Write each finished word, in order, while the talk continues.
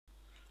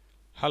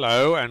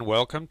Hello and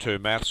welcome to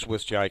Maths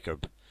with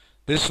Jacob.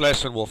 This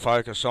lesson will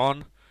focus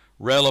on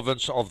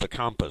relevance of the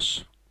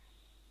compass.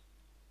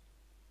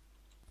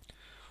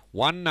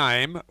 One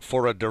name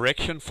for a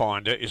direction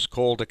finder is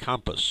called a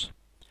compass.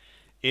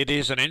 It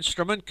is an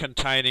instrument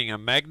containing a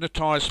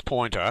magnetized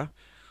pointer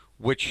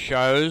which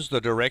shows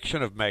the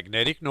direction of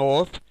magnetic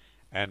north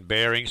and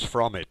bearings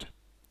from it.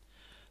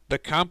 The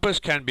compass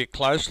can be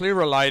closely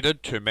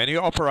related to many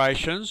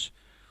operations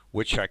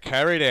which are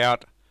carried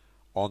out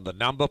on the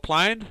number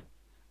plane,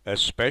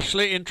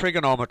 especially in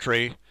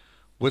trigonometry,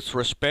 with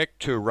respect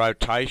to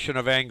rotation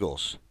of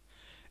angles.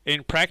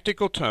 In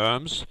practical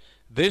terms,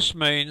 this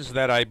means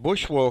that a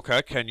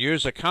bushwalker can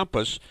use a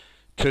compass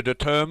to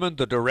determine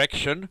the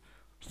direction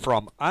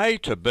from A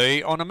to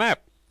B on a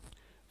map,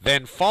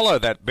 then follow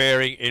that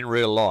bearing in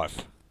real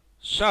life.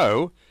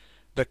 So,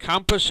 the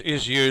compass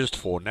is used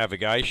for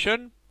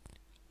navigation,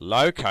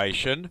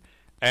 location,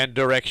 and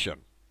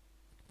direction.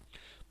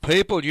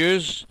 People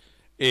use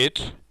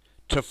it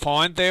to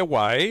find their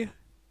way,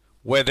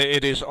 whether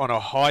it is on a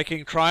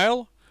hiking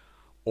trail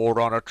or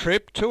on a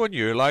trip to a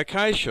new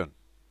location.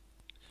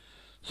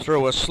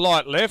 Through a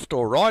slight left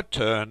or right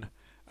turn,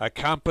 a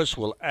compass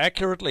will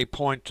accurately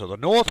point to the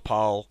North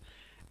Pole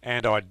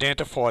and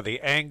identify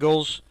the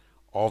angles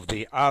of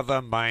the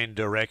other main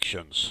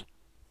directions.